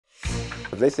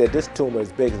They said this tumor,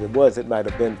 as big as it was, it might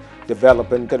have been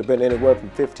developing, could have been anywhere from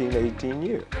 15 to 18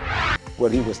 years.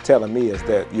 What he was telling me is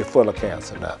that you're full of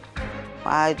cancer now.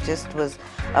 I just was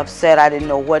upset. I didn't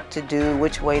know what to do,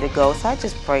 which way to go, so I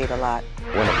just prayed a lot.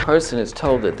 When a person is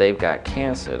told that they've got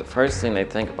cancer, the first thing they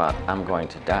think about, I'm going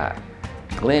to die.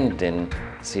 Glenn didn't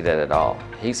see that at all.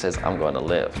 He says, I'm going to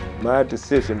live. My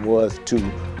decision was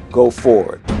to go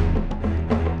forward.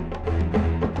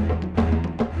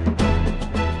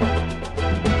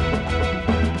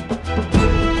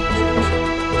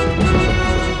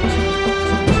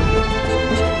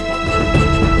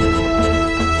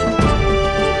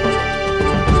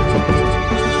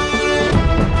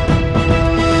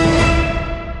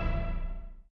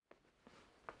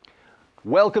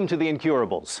 Welcome to the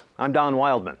Incurables. I'm Don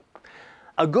Wildman.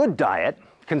 A good diet,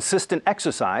 consistent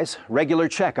exercise, regular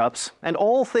checkups, and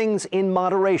all things in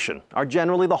moderation are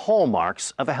generally the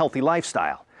hallmarks of a healthy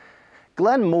lifestyle.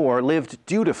 Glenn Moore lived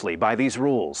dutifully by these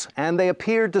rules, and they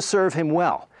appeared to serve him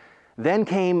well. Then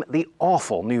came the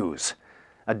awful news: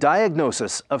 a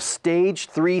diagnosis of stage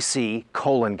 3C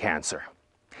colon cancer.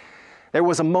 There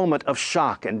was a moment of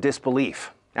shock and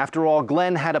disbelief. After all,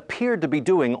 Glenn had appeared to be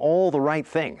doing all the right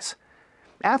things.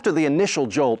 After the initial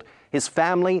jolt, his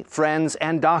family, friends,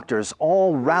 and doctors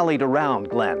all rallied around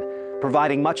Glenn,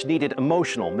 providing much-needed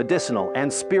emotional, medicinal,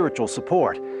 and spiritual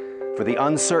support for the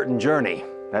uncertain journey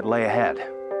that lay ahead.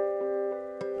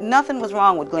 Nothing was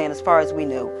wrong with Glenn as far as we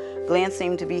knew. Glenn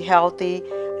seemed to be healthy.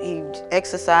 He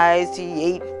exercised,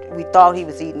 he ate. We thought he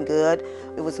was eating good.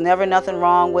 There was never nothing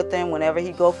wrong with him. Whenever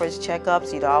he'd go for his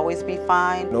checkups, he'd always be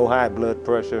fine. No high blood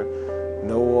pressure,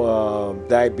 no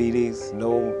diabetes,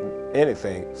 no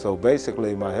anything. So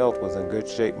basically my health was in good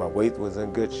shape, my weight was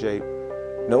in good shape.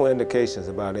 No indications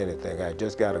about anything. I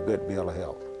just got a good bill of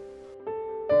health.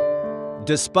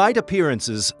 Despite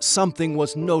appearances, something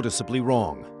was noticeably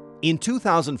wrong. In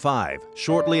 2005,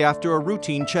 shortly after a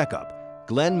routine checkup,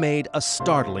 Glenn made a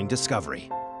startling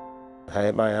discovery. I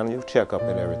had my annual checkup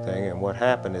and everything, and what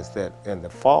happened is that in the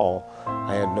fall,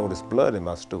 I had noticed blood in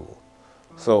my stool.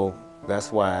 So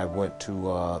that's why I went to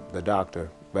the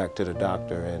doctor, back to the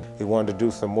doctor, and he wanted to do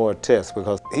some more tests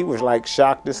because he was like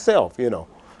shocked himself, you know.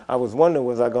 I was wondering,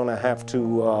 was I gonna have to,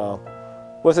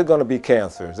 was it gonna be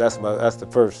cancer? That's the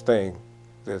first thing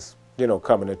that's, you know,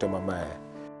 coming into my mind.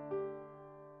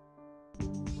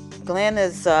 Glenn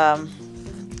is,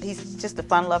 he's just a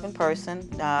fun-loving person.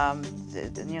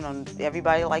 You know,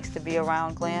 everybody likes to be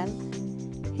around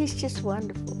Glenn. He's just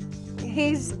wonderful.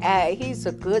 He's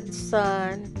a good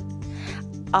son.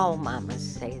 All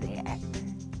mamas say that,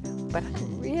 but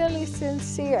I'm really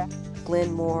sincere.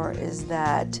 Glenn Moore is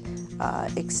that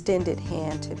extended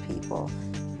hand to people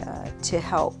to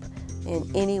help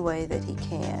in any way that he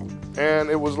can. And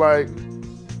it was like,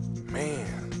 man,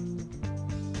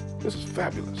 this is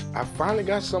fabulous. I finally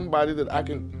got somebody that I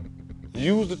can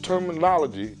use the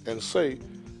terminology and say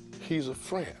he's a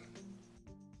friend.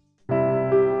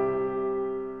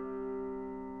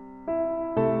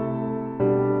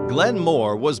 Glenn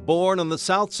Moore was born on the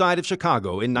south side of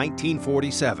Chicago in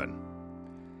 1947.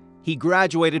 He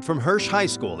graduated from Hirsch High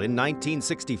School in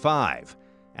 1965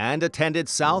 and attended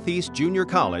Southeast Junior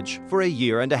College for a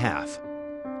year and a half.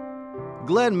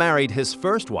 Glenn married his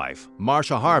first wife,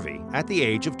 Marcia Harvey, at the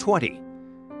age of 20.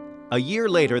 A year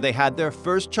later, they had their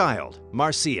first child,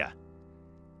 Marcia.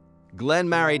 Glenn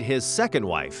married his second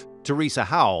wife, Teresa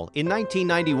Howell, in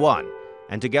 1991,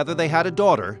 and together they had a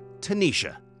daughter,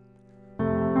 Tanisha.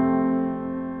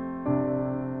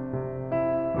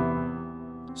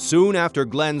 Soon after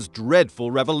Glenn's dreadful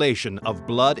revelation of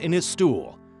blood in his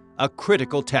stool, a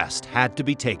critical test had to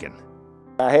be taken.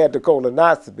 I had the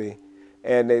colonoscopy,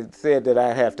 and they said that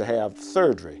I have to have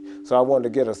surgery. So I wanted to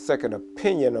get a second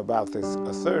opinion about this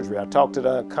surgery. I talked to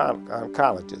the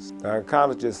oncologist. The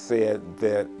oncologist said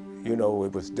that, you know,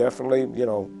 it was definitely, you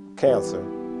know, cancer,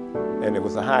 and it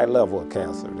was a high level of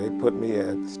cancer. They put me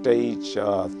at stage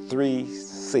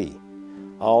 3C.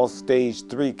 All stage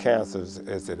 3 cancers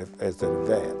as it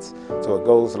advances. So it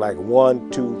goes like 1,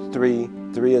 2, 3,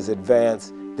 3 is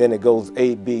advanced, then it goes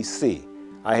A, B, C.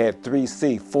 I had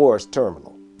 3C, 4 is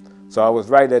terminal. So I was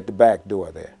right at the back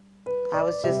door there. I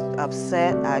was just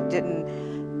upset. I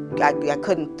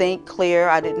couldn't think clear.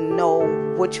 I didn't know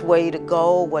which way to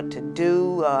go, what to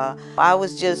do. I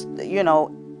was just, you know,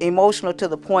 emotional to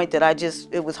the point that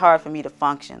it was hard for me to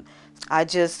function. I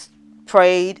just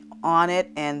prayed on it,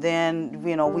 and then,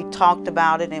 you know, we talked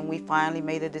about it, and we finally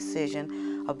made a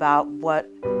decision about what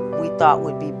we thought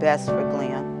would be best for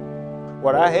Glenn.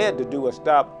 What I had to do was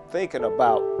stop thinking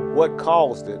about what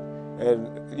caused it,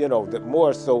 and, you know,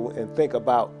 more so, and think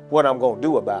about what I'm going to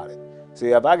do about it.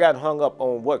 See, if I got hung up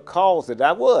on what caused it,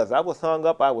 I was hung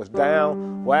up, I was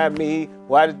down. Why me?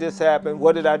 Why did this happen?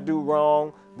 What did I do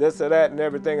wrong? This or that and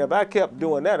everything. If I kept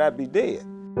doing that, I'd be dead.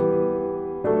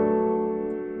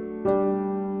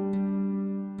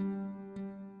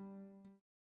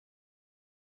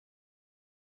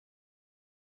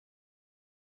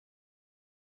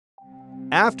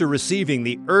 After receiving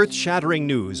the earth-shattering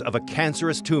news of a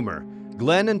cancerous tumor,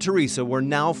 Glenn and Teresa were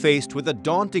now faced with a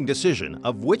daunting decision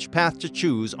of which path to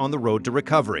choose on the road to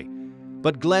recovery.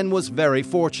 But Glenn was very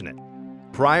fortunate.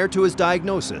 Prior to his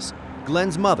diagnosis,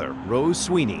 Glenn's mother, Rose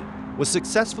Sweeney, was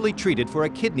successfully treated for a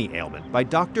kidney ailment by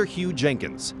Dr. Hugh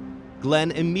Jenkins.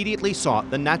 Glenn immediately sought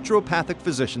the naturopathic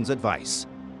physician's advice.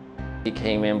 He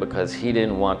came in because he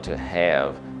didn't want to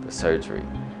have the surgery.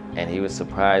 And he was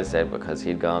surprised that because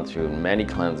he'd gone through many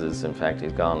cleanses, in fact,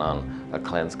 he'd gone on a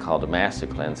cleanse called the Master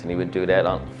Cleanse, and he would do that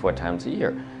 4 times a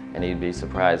year. And he'd be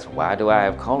surprised, why do I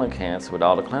have colon cancer with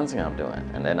all the cleansing I'm doing?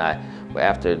 And then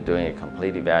after doing a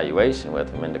complete evaluation with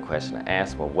him, and the question I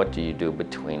asked, well, what do you do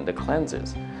between the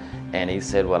cleanses? And he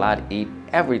said, well, I'd eat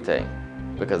everything,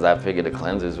 because I figured the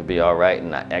cleanses would be all right,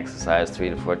 and I exercise 3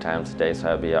 to 4 times a day,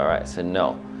 so I'd be all right. I said,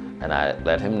 no. And I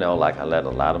let him know, like I let a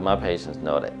lot of my patients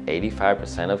know, that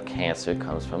 85% of cancer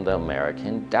comes from the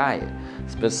American diet,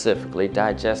 specifically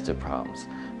digestive problems.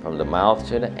 From the mouth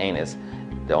to the anus,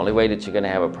 the only way that you're gonna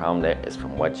have a problem there is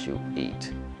from what you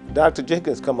eat. Dr.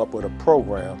 Jenkins come up with a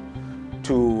program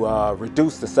to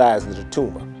reduce the size of the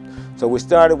tumor. So we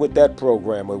started with that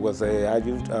program. It was I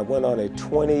went on a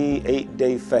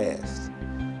 28-day fast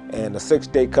and a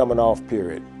 6-day coming off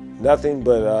period. Nothing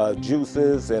but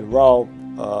juices and raw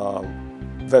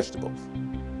vegetables.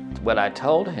 What I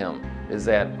told him is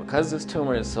that because this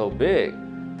tumor is so big,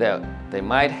 that they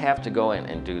might have to go in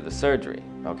and do the surgery.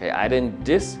 Okay, I didn't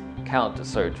discount the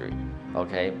surgery.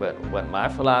 Okay, but what my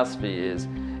philosophy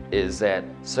is that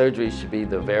surgery should be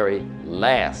the very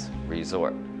last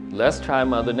resort. Let's try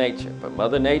Mother Nature, but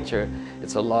Mother Nature,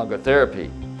 it's a longer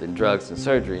therapy than drugs and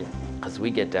surgery, because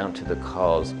we get down to the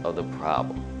cause of the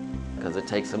problem. Because it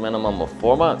takes a minimum of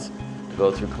 4 months to go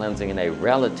through cleansing in a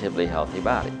relatively healthy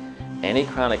body. Any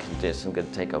chronic condition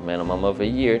could take a minimum of a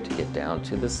year to get down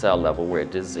to the cell level where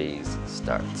disease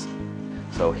starts.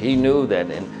 So he knew that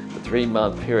in the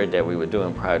 3-month period that we were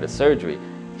doing prior to surgery,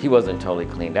 he wasn't totally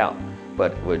cleaned out.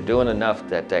 But we're doing enough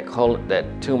that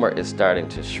that tumor is starting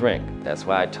to shrink. That's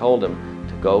why I told him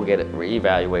to go get it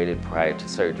reevaluated prior to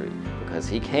surgery, because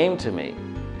he came to me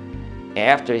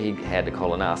after he had the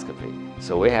colonoscopy.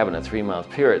 So we're having a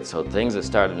 3-month period, so things are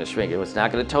starting to shrink. It's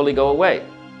not going to totally go away.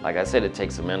 Like I said, it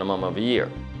takes a minimum of a year.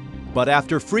 But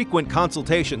after frequent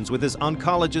consultations with his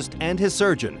oncologist and his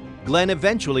surgeon, Glenn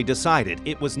eventually decided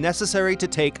it was necessary to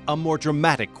take a more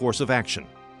dramatic course of action.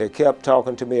 They kept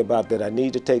talking to me about that I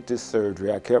need to take this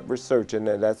surgery. I kept researching,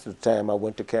 and that's the time I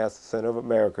went to Cancer Center of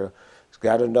America,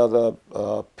 got another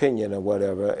opinion or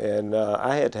whatever, and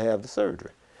I had to have the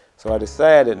surgery. So I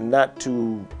decided not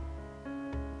to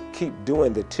keep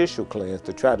doing the tissue cleanse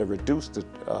to try to reduce the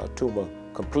tumor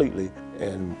completely,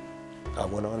 and I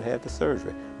went on and had the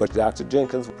surgery. But Dr.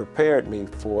 Jenkins prepared me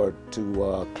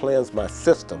to cleanse my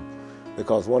system,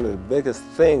 because one of the biggest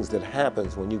things that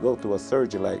happens when you go through a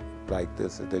surgery like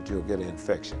this is that you'll get an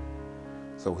infection.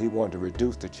 So he wanted to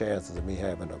reduce the chances of me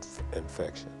having an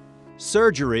infection.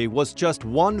 Surgery was just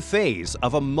one phase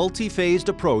of a multi-phased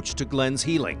approach to Glenn's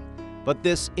healing. But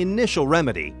this initial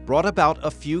remedy brought about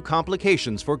a few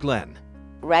complications for Glenn.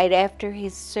 Right after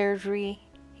his surgery,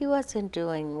 he wasn't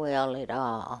doing well at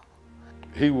all.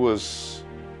 He was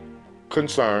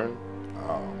concerned.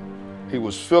 He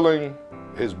was feeling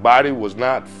his body was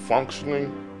not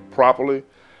functioning properly.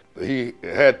 He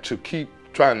had to keep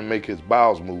trying to make his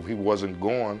bowels move. He wasn't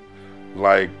going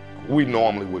like we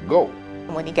normally would go.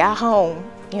 When he got home,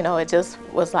 you know, it just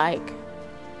was like,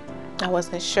 I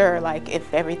wasn't sure like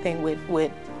if everything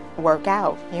would work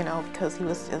out, you know, because he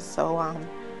was just so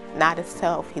not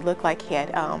himself. He looked like he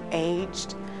had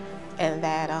aged, and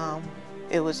that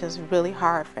it was just really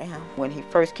hard for him. When he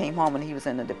first came home and he was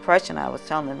in a depression, I was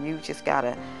telling him, you just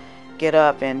gotta get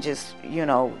up and just, you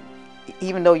know,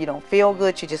 even though you don't feel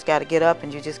good, you just gotta get up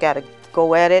and you just gotta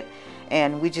go at it,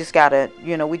 and we just gotta,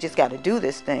 you know, we just gotta do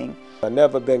this thing. I've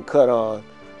never been cut on,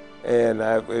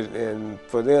 and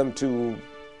for them to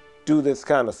do this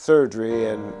kind of surgery,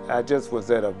 and I just was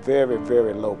at a very,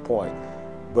 very low point.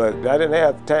 But I didn't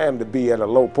have time to be at a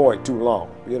low point too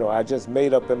long. You know, I just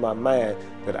made up in my mind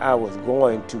that I was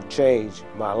going to change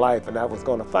my life and I was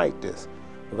going to fight this,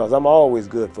 because I'm always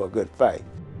good for a good fight.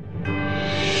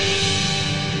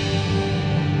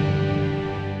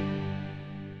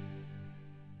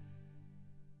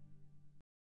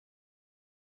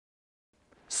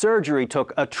 Surgery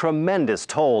took a tremendous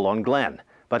toll on Glenn,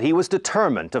 but he was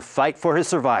determined to fight for his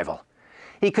survival.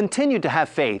 He continued to have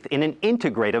faith in an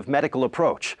integrative medical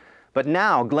approach, but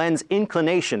now Glenn's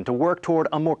inclination to work toward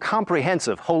a more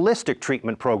comprehensive, holistic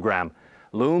treatment program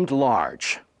loomed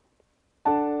large.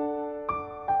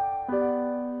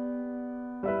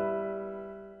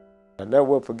 I never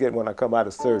will forget when I come out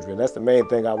of surgery, and that's the main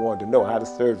thing I wanted to know, how the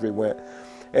surgery went.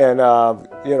 And,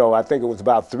 you know, I think it was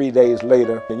about 3 days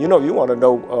later. And, you know, you want to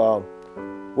know,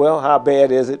 well, how bad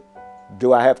is it?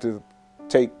 Do I have to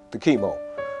take the chemo?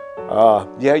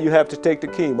 Yeah, you have to take the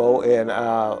chemo, and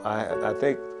I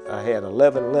think I had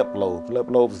 11 lymph nodes. Lymph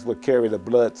nodes would carry the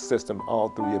blood system all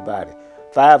through your body.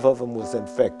 5 of them was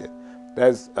infected.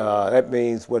 That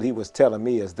means what he was telling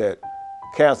me is that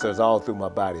cancer is all through my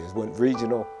body. It went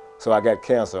regional. So I got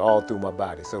cancer all through my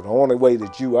body. So the only way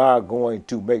that you are going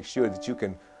to make sure that you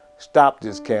can stop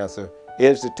this cancer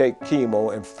is to take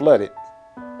chemo and flood it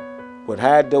with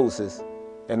high doses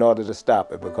in order to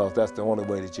stop it, because that's the only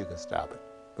way that you can stop it,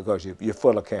 because you're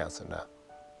full of cancer now.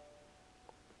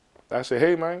 I said,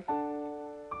 hey man,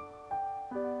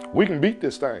 we can beat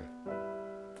this thing.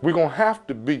 We're gonna have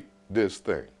to beat this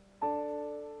thing.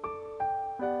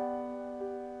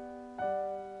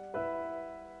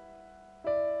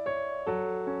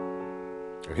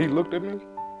 And he looked at me.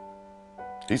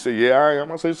 He said, yeah, I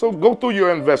am. I said, so go through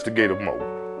your investigative mode,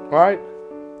 all right?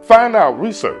 Find out,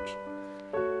 research.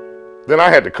 Then I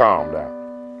had to calm down.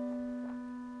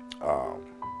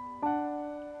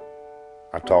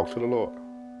 I talked to the Lord.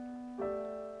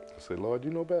 I said, Lord,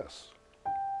 you know best.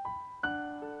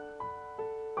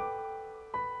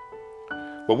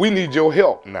 But we need your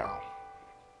help now.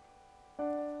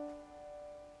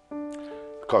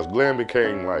 Because Glenn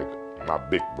became like my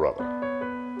big brother.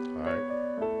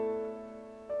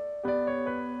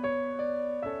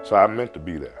 So I meant to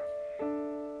be there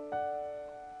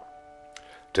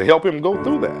to help him go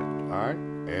through that, all right?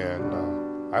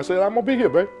 And I said, I'm gonna be here,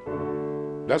 babe.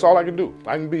 That's all I can do.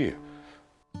 I can be here.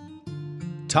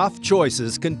 Tough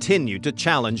choices continued to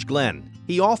challenge Glenn.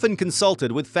 He often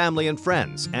consulted with family and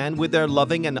friends, and with their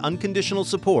loving and unconditional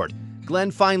support,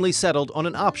 Glenn finally settled on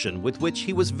an option with which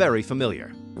he was very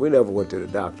familiar. We never went to the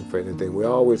doctor for anything. We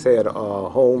always had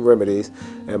home remedies,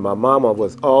 and my mama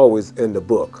was always in the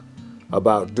book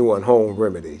about doing home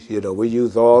remedies. You know, we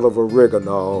use all of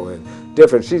oregano and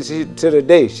different, she to the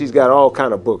day, she's got all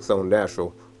kind of books on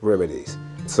natural remedies.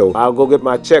 So I'll go get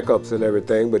my checkups and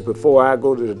everything, but before I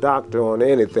go to the doctor on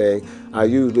anything, I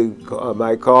usually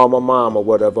might call my mom or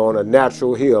whatever on a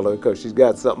natural healer, because she's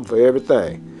got something for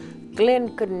everything.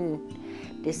 Glenn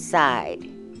couldn't decide.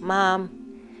 Mom,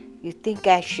 you think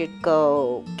I should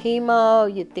go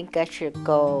chemo? You think I should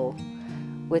go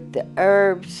with the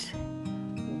herbs?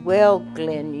 Well,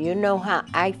 Glenn, you know how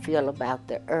I feel about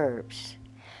the herbs.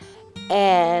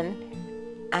 And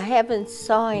I haven't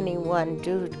saw anyone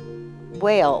do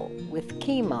well with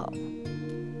chemo.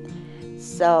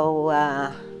 So,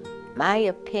 my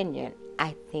opinion,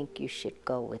 I think you should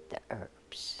go with the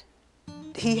herbs.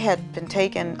 He had been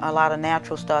taking a lot of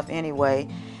natural stuff anyway,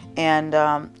 and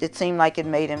it seemed like it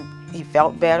made him, he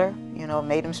felt better, you know,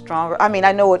 made him stronger. I mean,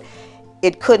 I know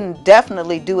it couldn't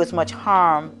definitely do as much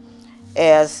harm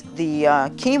as the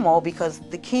chemo, because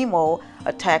the chemo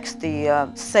attacks the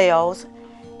cells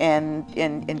and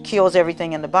kills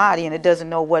everything in the body, and it doesn't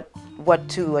know what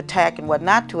to attack and what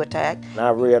not to attack. I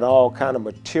read all kind of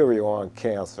material on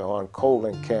cancer, on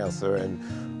colon cancer, and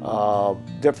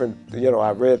different, you know,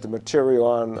 I read the material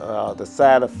on the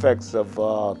side effects of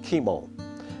chemo,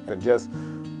 and just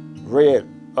read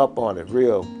up on it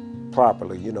real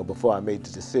properly, you know, before I made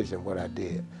the decision what I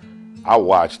did. I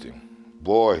watched him.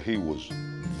 Boy, he was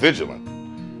vigilant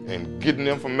in getting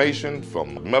information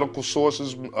from medical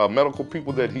sources, medical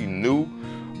people that he knew,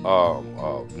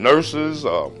 nurses.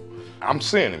 I'm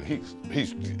seeing him.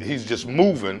 He's just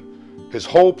moving. His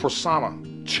whole persona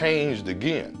changed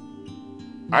again.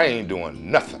 I ain't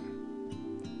doing nothing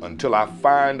until I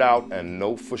find out and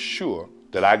know for sure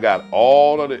that I got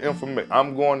all of the information.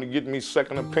 I'm going to get me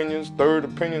second opinions, third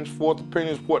opinions, fourth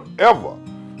opinions, whatever.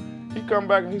 He come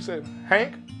back and he said,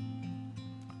 Hank,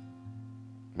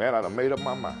 man, I done made up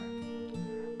my mind.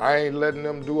 I ain't letting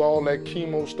them do all that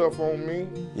chemo stuff on me.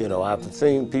 You know, I've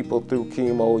seen people through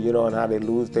chemo, you know, and how they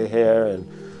lose their hair and,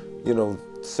 you know,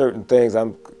 certain things.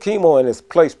 Chemo in its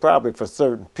place probably for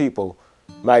certain people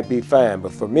might be fine,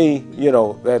 but for me, you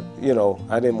know,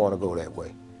 I didn't want to go that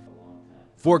way.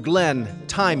 For Glenn,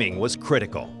 timing was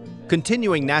critical.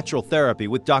 Continuing natural therapy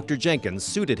with Dr. Jenkins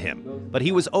suited him, but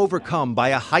he was overcome by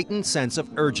a heightened sense of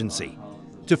urgency.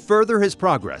 To further his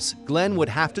progress, Glenn would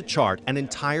have to chart an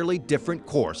entirely different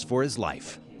course for his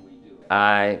life.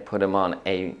 I put him on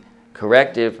a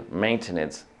corrective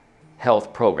maintenance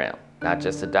health program, not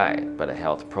just a diet, but a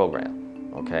health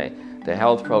program, okay? The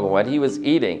health program, what he was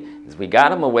eating is we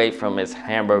got him away from his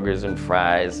hamburgers and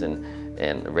fries and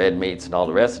red meats and all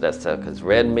the rest of that stuff, because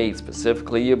red meat,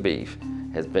 specifically your beef,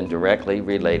 has been directly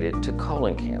related to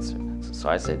colon cancer. So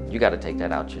I said, you got to take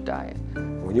that out your diet.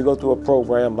 When you go through a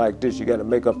program like this, you got to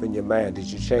make up in your mind that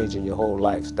you're changing your whole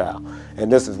lifestyle.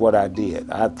 And this is what I did.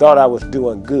 I thought I was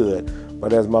doing good,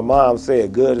 but as my mom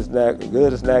said, good is not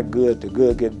good. The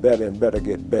good get better and better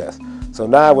get best. So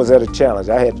now I was at a challenge.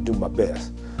 I had to do my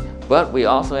best. But we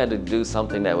also had to do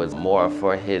something that was more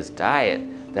for his diet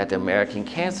that the American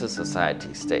Cancer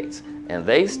Society states. And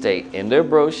they state in their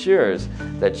brochures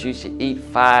that you should eat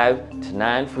 5 to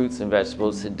 9 fruits and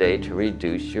vegetables a day to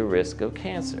reduce your risk of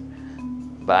cancer.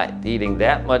 By eating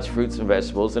that much fruits and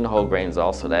vegetables and whole grains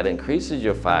also, that increases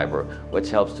your fiber, which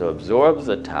helps to absorb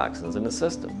the toxins in the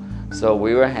system. So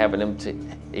we were having him to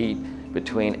eat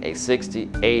between a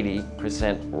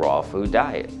 60–80% raw food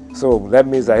diet. So that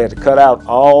means I had to cut out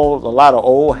a lot of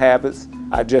old habits.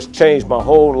 I just changed my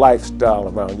whole lifestyle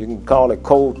around. You can call it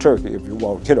cold turkey if you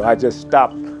want. You know, I just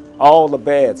stopped all the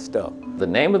bad stuff. The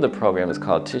name of the program is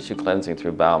called Tissue Cleansing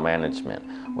Through Bowel Management.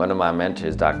 One of my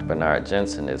mentors, Dr. Bernard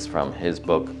Jensen, is from his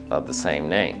book of the same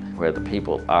name, where the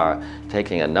people are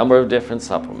taking a number of different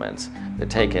supplements. They're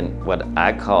taking what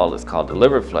I call is called the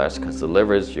liver flush, because the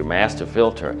liver is your master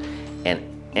filter, and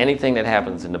anything that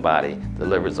happens in the body, the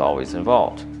liver is always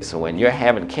involved. So when you're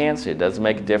having cancer, it doesn't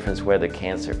make a difference where the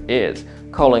cancer is.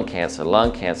 Colon cancer,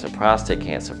 lung cancer, prostate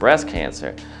cancer, breast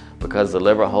cancer, because the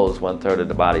liver holds 1/3 of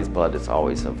the body's blood, it's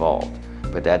always involved.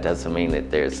 But that doesn't mean that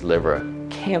there's liver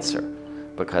cancer,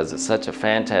 because it's such a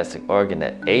fantastic organ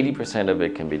that 80% of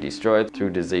it can be destroyed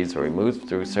through disease or removed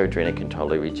through surgery, and it can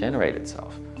totally regenerate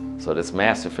itself. So this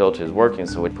master filter is working,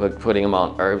 so we're putting them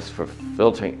on herbs for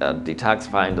filtering,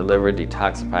 detoxifying the liver,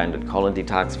 detoxifying the colon,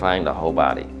 detoxifying the whole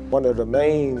body. One of the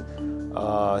main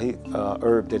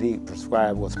herb that he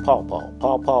prescribed was pawpaw.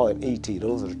 Pawpaw and ET,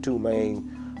 those are the 2 main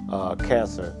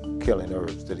cancer-killing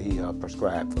herbs that he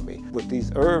prescribed for me. With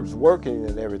these herbs working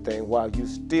and everything, while you're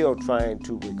still trying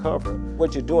to recover,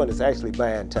 what you're doing is actually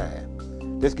buying time.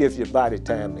 This gives your body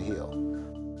time to heal.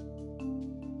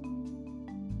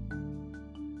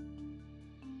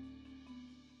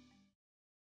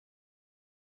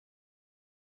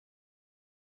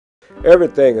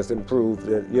 Everything has improved,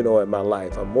 you know, in my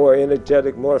life. I'm more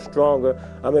energetic, more stronger.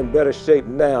 I'm in better shape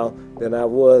now than I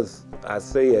was, I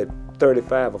say, at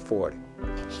 35 or 40.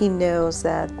 He knows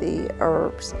that the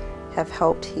herbs have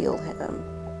helped heal him,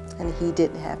 and he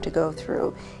didn't have to go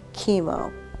through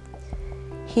chemo.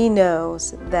 He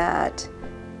knows that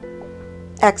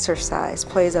exercise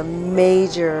plays a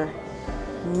major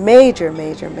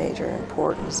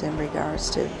importance in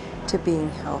regards to being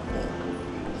healthy.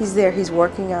 He's there, he's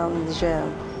working out in the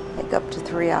gym, like up to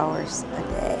 3 hours a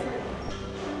day.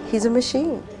 He's a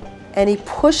machine, and he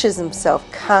pushes himself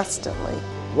constantly.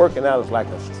 Working out is like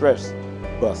a stress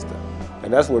buster,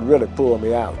 and that's what really pulled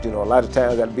me out. You know, a lot of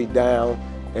times I'd be down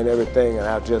and everything, and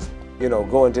I'll just, you know,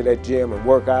 go into that gym and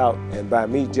work out, and by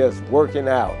me just working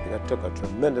out, that took a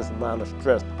tremendous amount of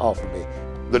stress off of me.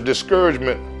 The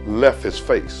discouragement left his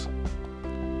face.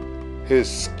 His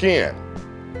skin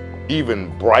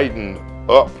even brightened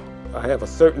up. I have a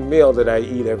certain meal that I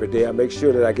eat every day. I make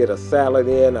sure that I get a salad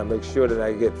in. I make sure that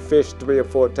I get fish 3 or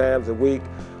 4 times a week.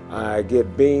 I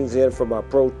get beans in for my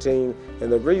protein.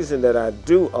 And the reason that I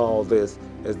do all this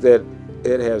is that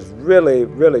it has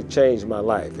really changed my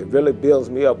life. It really builds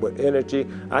me up with energy.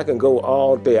 I can go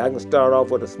all day. I can start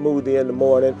off with a smoothie in the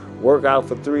morning, work out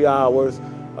for 3 hours,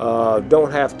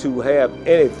 don't have to have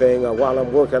anything while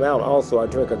I'm working out. Also, I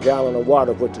drink a gallon of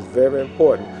water, which is very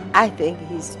important. I think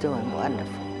he's doing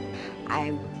wonderful.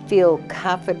 I feel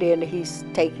confident he's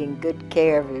taking good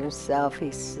care of himself.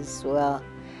 He says, well,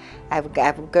 I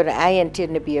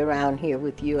intend to be around here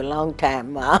with you a long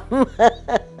time, Mom.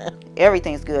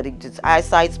 Everything's good. His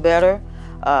eyesight's better.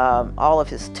 All of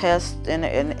his tests and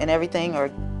everything are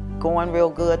going real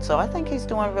good. So I think he's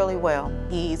doing really well.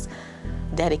 He's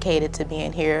dedicated to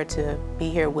being here, to be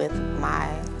here with my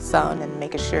son and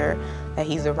making sure that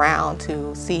he's around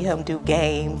to see him do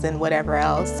games and whatever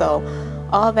else. So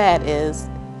all that is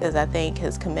I think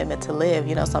his commitment to live.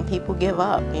 You know, some people give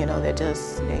up, you know, they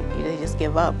just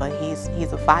give up, but he's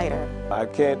a fighter. I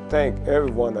can't thank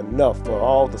everyone enough for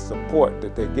all the support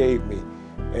that they gave me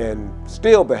and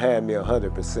still behind me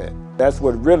 100%. That's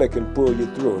what really can pull you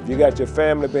through. If you got your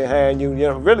family behind you, you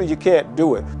know, really you can't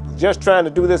do it. Just trying to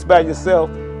do this by yourself,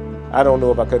 I don't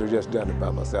know if I could have just done it by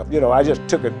myself. You know, I just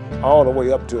took it all the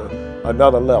way up to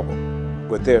another level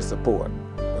with their support.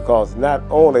 because not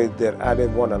only that I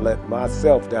didn't want to let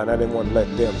myself down, I didn't want to let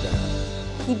them down.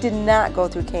 He did not go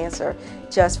through cancer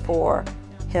just for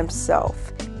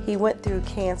himself. He went through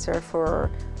cancer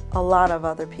for a lot of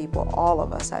other people, all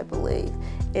of us, I believe.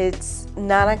 It's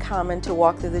not uncommon to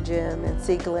walk through the gym and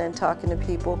see Glenn talking to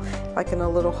people, like in a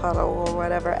little huddle or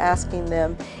whatever, asking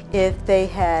them if they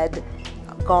had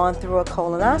gone through a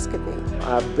colonoscopy.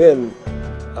 I've been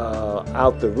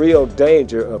out the real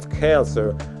danger of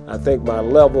cancer. I think my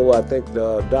level, I think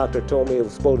the doctor told me it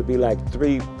was supposed to be like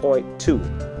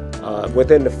 3.2.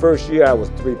 Within the first year, I was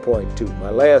 3.2. My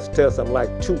last test, I'm like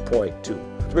 2.2.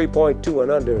 3.2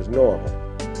 and under is normal.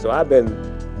 So I've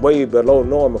been way below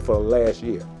normal for the last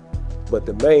year. But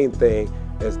the main thing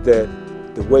is that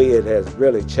the way it has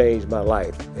really changed my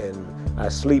life. And I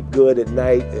sleep good at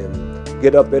night and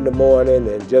get up in the morning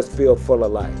and just feel full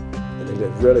of life. And it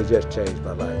has really just changed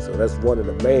my life. So that's one of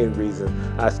the main reasons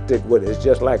I stick with it. It's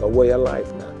just like a way of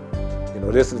life now. You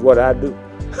know, this is what I do.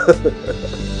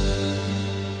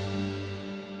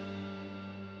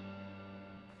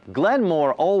 Glenn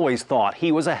Moore always thought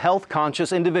he was a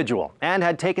health-conscious individual and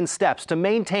had taken steps to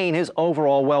maintain his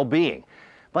overall well-being.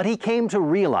 But he came to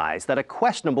realize that a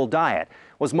questionable diet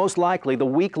was most likely the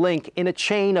weak link in a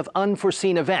chain of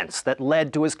unforeseen events that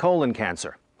led to his colon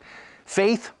cancer.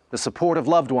 Faith, the support of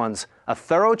loved ones, a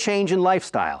thorough change in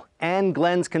lifestyle, and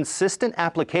Glenn's consistent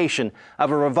application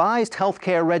of a revised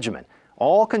healthcare regimen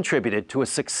all contributed to a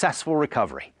successful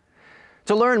recovery.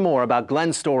 To learn more about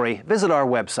Glenn's story, visit our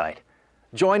website.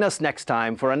 Join us next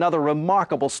time for another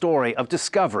remarkable story of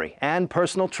discovery and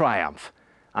personal triumph.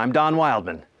 I'm Don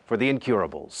Wildman for the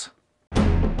Incurables.